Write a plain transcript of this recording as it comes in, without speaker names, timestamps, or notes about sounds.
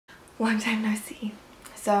Long time no see.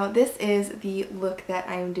 So this is the look that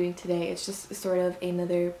I am doing today. It's just sort of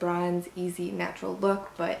another bronze, easy, natural look,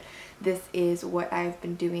 but this is what I've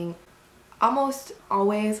been doing almost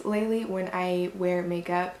always lately when I wear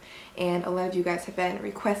makeup, and a lot of you guys have been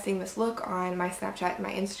requesting this look on my Snapchat and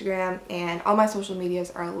my Instagram, and all my social medias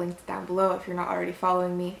are linked down below if you're not already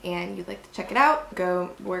following me and you'd like to check it out.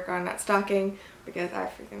 Go work on that stalking because I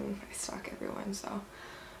stalk everyone, so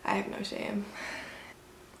I have no shame.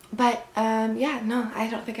 But yeah, no, I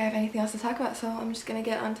don't think I have anything else to talk about, so I'm just gonna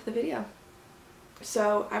get onto the video.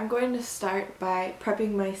 So I'm going to start by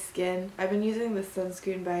prepping my skin. I've been using this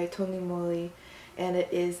sunscreen by Tony Moly, and it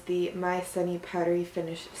is the My Sunny Powdery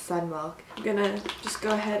Finish Sun Milk. I'm gonna just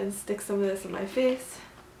go ahead and stick some of this on my face.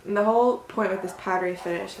 And the whole point with this powdery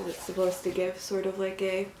finish is it's supposed to give sort of like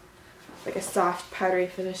a soft powdery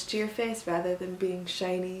finish to your face rather than being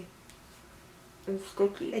shiny and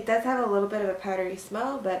sticky. It does have a little bit of a powdery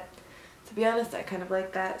smell, but to be honest, I kind of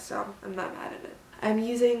like that, so I'm not mad at it. I'm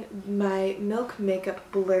using my Milk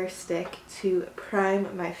Makeup Blur Stick to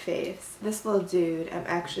prime my face. This little dude I'm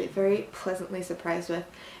actually very pleasantly surprised with.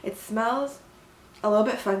 It smells a little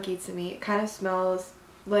bit funky to me. It kind of smells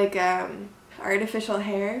like artificial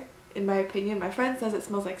hair, in my opinion. My friend says it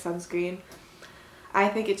smells like sunscreen. I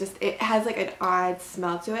think it has like an odd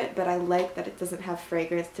smell to it, but I like that it doesn't have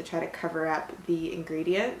fragrance to try to cover up the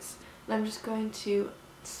ingredients. And I'm just going to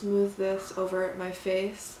smooth this over my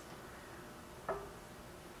face.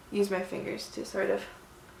 Use my fingers to sort of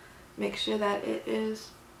make sure that it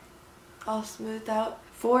is all smoothed out.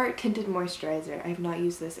 For tinted moisturizer, I have not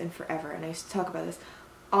used this in forever, and I used to talk about this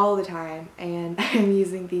all the time, and I'm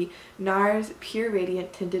using the NARS Pure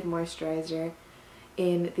Radiant Tinted Moisturizer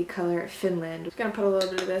in the color Finland. I'm just gonna put a little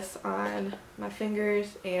bit of this on my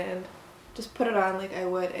fingers and just put it on like I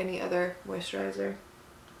would any other moisturizer.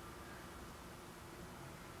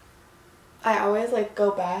 I always like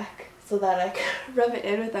go back so that I can rub it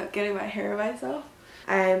in without getting my hair myself.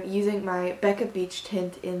 I'm using my Becca Beach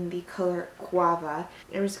tint in the color Guava.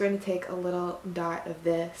 I'm just going to take a little dot of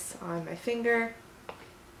this on my finger,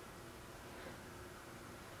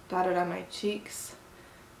 dot it on my cheeks,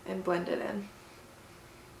 and blend it in.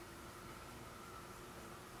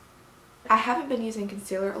 I haven't been using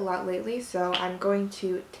concealer a lot lately, so I'm going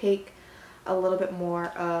to take a little bit more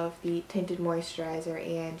of the tinted moisturizer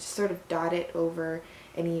and just sort of dot it over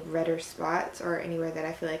any redder spots or anywhere that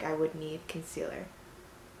I feel like I would need concealer.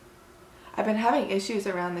 I've been having issues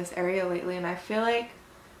around this area lately, and I feel like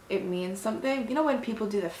it means something. You know when people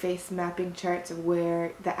do the face mapping charts of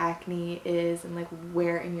where the acne is and like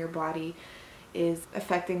where in your body is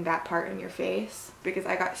affecting that part in your face? Because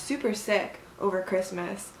I got super sick over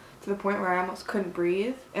Christmas to the point where I almost couldn't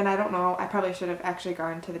breathe, and I don't know, I probably should have actually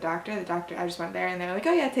gone to the doctor. I just went there and they're like,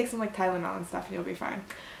 oh yeah, take some like Tylenol and stuff and you'll be fine.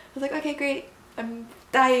 I was like, okay, great, I'm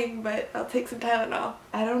dying, but I'll take some Tylenol.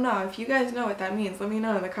 I don't know, if you guys know what that means, let me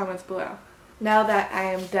know in the comments below. Now that I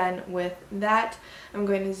am done with that, I'm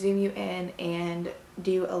going to zoom you in and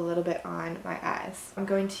do a little bit on my eyes. I'm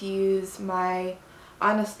going to use my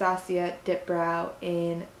Anastasia Dip Brow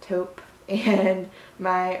in Taupe and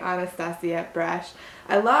my Anastasia brush.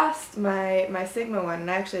 I lost my Sigma one,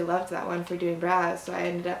 and I actually loved that one for doing brows, so I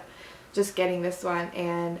ended up just getting this one,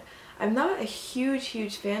 and I'm not a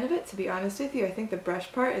huge fan of it, to be honest with you. I think the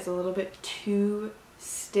brush part is a little bit too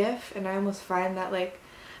stiff, and I almost find that like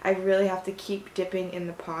I really have to keep dipping in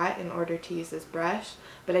the pot in order to use this brush,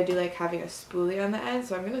 but I do like having a spoolie on the end,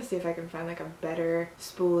 so I'm gonna see if I can find like a better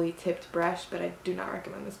spoolie tipped brush, but I do not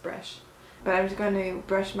recommend this brush. But I'm just going to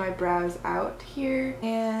brush my brows out here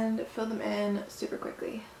and fill them in super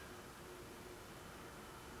quickly.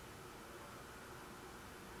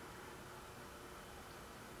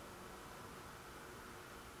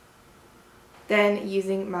 Then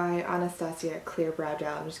using my Anastasia Clear Brow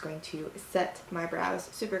Gel, I'm just going to set my brows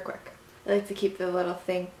super quick. I like to keep the little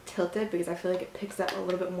thing tilted because I feel like it picks up a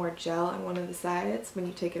little bit more gel on one of the sides when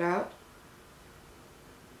you take it out.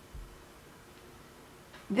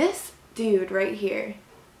 This dude right here,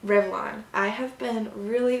 Revlon, I have been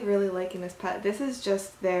really liking this palette. This is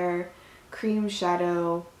just their cream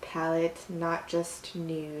shadow palette, not just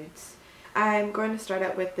nudes. I'm going to start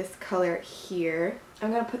out with this color here.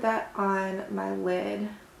 I'm going to put that on my lid,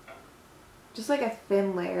 just like a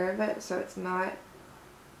thin layer of it so it's not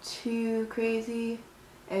too crazy,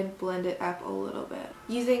 and blend it up a little bit.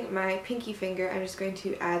 Using my pinky finger, I'm just going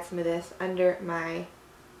to add some of this under my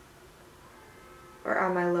or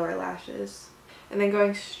on my lower lashes. And then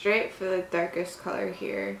going straight for the darkest color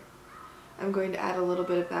here, I'm going to add a little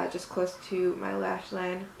bit of that just close to my lash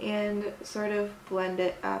line and sort of blend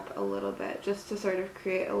it up a little bit just to sort of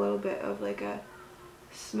create a little bit of like a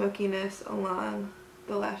smokiness along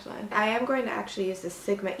the lash line. I am going to actually use the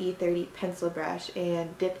Sigma E30 pencil brush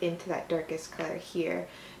and dip into that darkest color here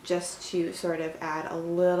just to sort of add a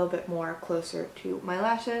little bit more closer to my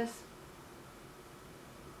lashes.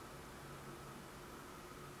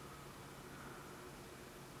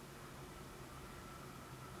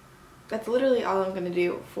 That's literally all I'm going to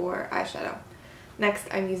do for eyeshadow. Next,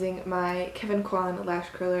 I'm using my Kevyn Kwan lash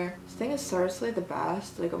curler. This thing is seriously the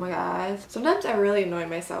best. Like, oh my god. Sometimes I really annoy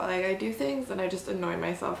myself. Like, I do things and I just annoy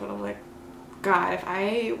myself and I'm like, God, if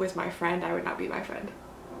I was my friend, I would not be my friend.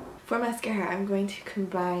 For mascara, I'm going to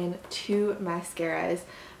combine two mascaras.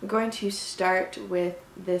 I'm going to start with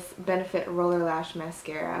this Benefit Roller Lash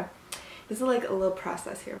Mascara. This is like a little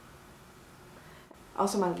process here.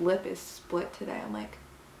 Also, my lip is split today. I'm like,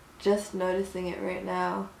 just noticing it right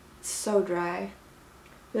now. It's so dry.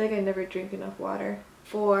 I feel like I never drink enough water.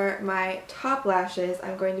 For my top lashes,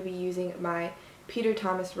 I'm going to be using my Peter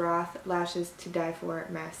Thomas Roth Lashes to Die For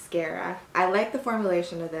mascara. I like the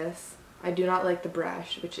formulation of this. I do not like the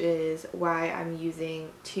brush, which is why I'm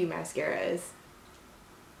using two mascaras.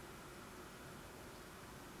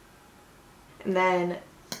 And then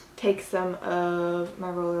take some of my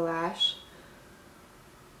roller lash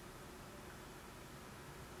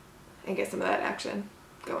and get some of that action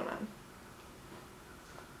going on.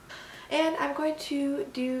 And I'm going to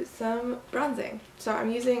do some bronzing. So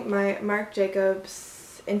I'm using my Marc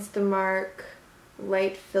Jacobs Instamark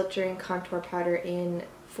Light Filtering Contour Powder in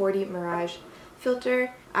 40 Mirage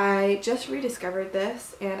Filter. I just rediscovered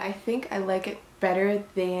this and I think I like it better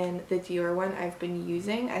than the Dior one I've been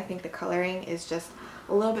using. I think the coloring is just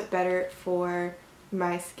a little bit better for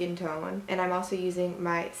my skin tone. And I'm also using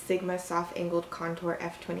my Sigma Soft Angled Contour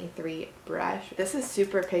F23 brush. This is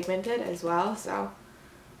super pigmented as well, so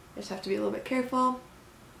I just have to be a little bit careful.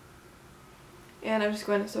 And I'm just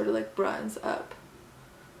going to sort of like bronze up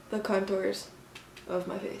the contours of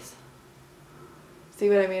my face. See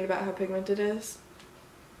what I mean about how pigmented it is?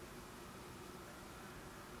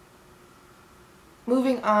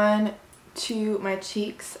 Moving on to my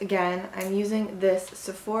cheeks, again, I'm using this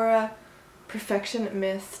Sephora Perfection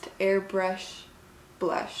Mist Airbrush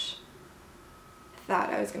Blush. I thought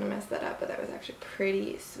I was going to mess that up, but that was actually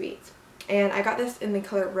pretty sweet. And I got this in the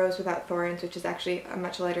color Rose Without Thorns, which is actually a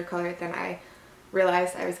much lighter color than I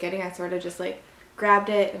realized I was getting. I sort of just like grabbed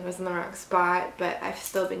it and was in the wrong spot, but I've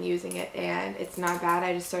still been using it and it's not bad.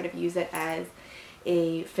 I just sort of use it as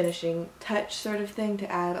a finishing touch sort of thing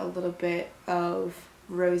to add a little bit of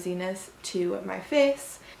rosiness to my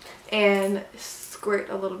face and squirt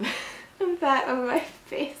a little bit of that on my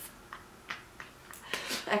face.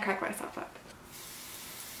 I crack myself up.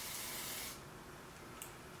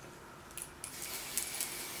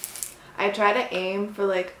 I try to aim for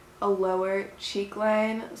like a lower cheek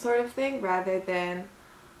line sort of thing rather than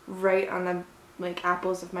right on the like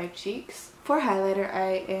apples of my cheeks. For highlighter,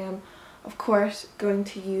 I am of course going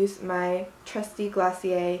to use my trusty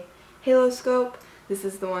Glossier Halo Scope. This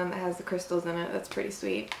is the one that has the crystals in it. That's pretty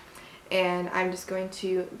sweet. And I'm just going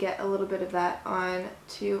to get a little bit of that on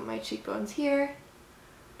to my cheekbones here.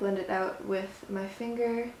 Blend it out with my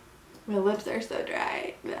finger. My lips are so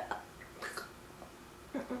dry.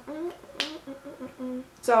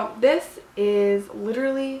 So this is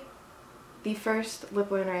literally the first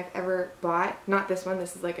lip liner I've ever bought. Not this one,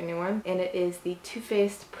 this is like a new one. And it is the Too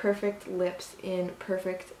Faced Perfect Lips in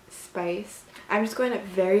Perfect Spice. I'm just going to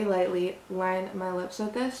very lightly line my lips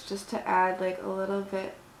with this just to add like a little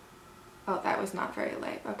bit. Oh, that was not very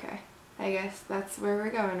light. Okay. I guess that's where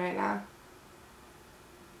we're going right now.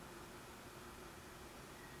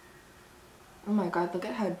 Oh my god, look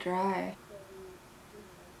at how dry.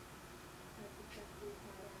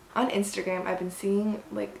 On Instagram, I've been seeing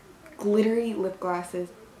like glittery lip glosses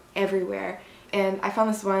everywhere, and I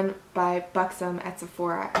found this one by Buxom at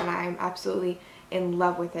Sephora and I'm absolutely in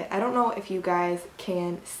love with it. I don't know if you guys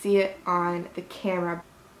can see it on the camera,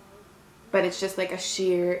 but it's just like a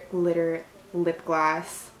sheer glitter lip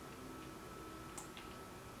gloss.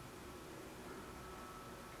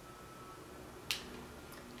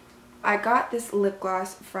 I got this lip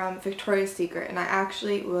gloss from Victoria's Secret and I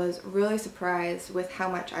actually was really surprised with how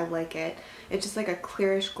much I like it. It's just like a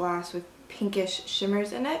clearish gloss with pinkish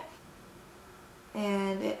shimmers in it.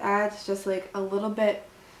 And it adds just like a little bit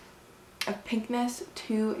of pinkness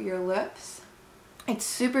to your lips. It's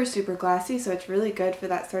super glossy, so it's really good for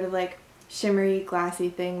that sort of like shimmery glassy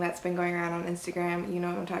thing that's been going around on Instagram. You know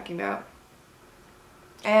what I'm talking about.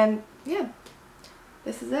 And yeah,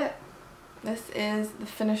 this is it. This is the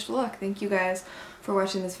finished look. Thank you guys for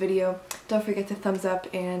watching this video. Don't forget to thumbs up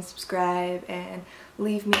and subscribe and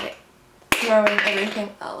leave me throwing everything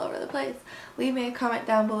all over the place. Leave me a comment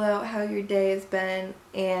down below how your day has been,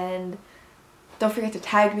 and don't forget to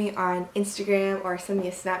tag me on Instagram or send me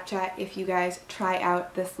a Snapchat if you guys try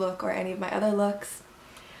out this look or any of my other looks.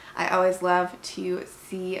 I always love to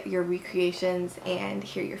see your recreations and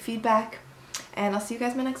hear your feedback, and I'll see you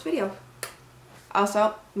guys in my next video.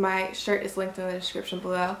 Also, my shirt is linked in the description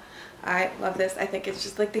below. I love this. I think it's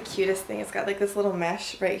just like the cutest thing. It's got like this little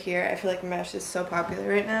mesh right here. I feel like mesh is so popular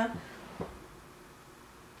right now.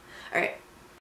 Alright.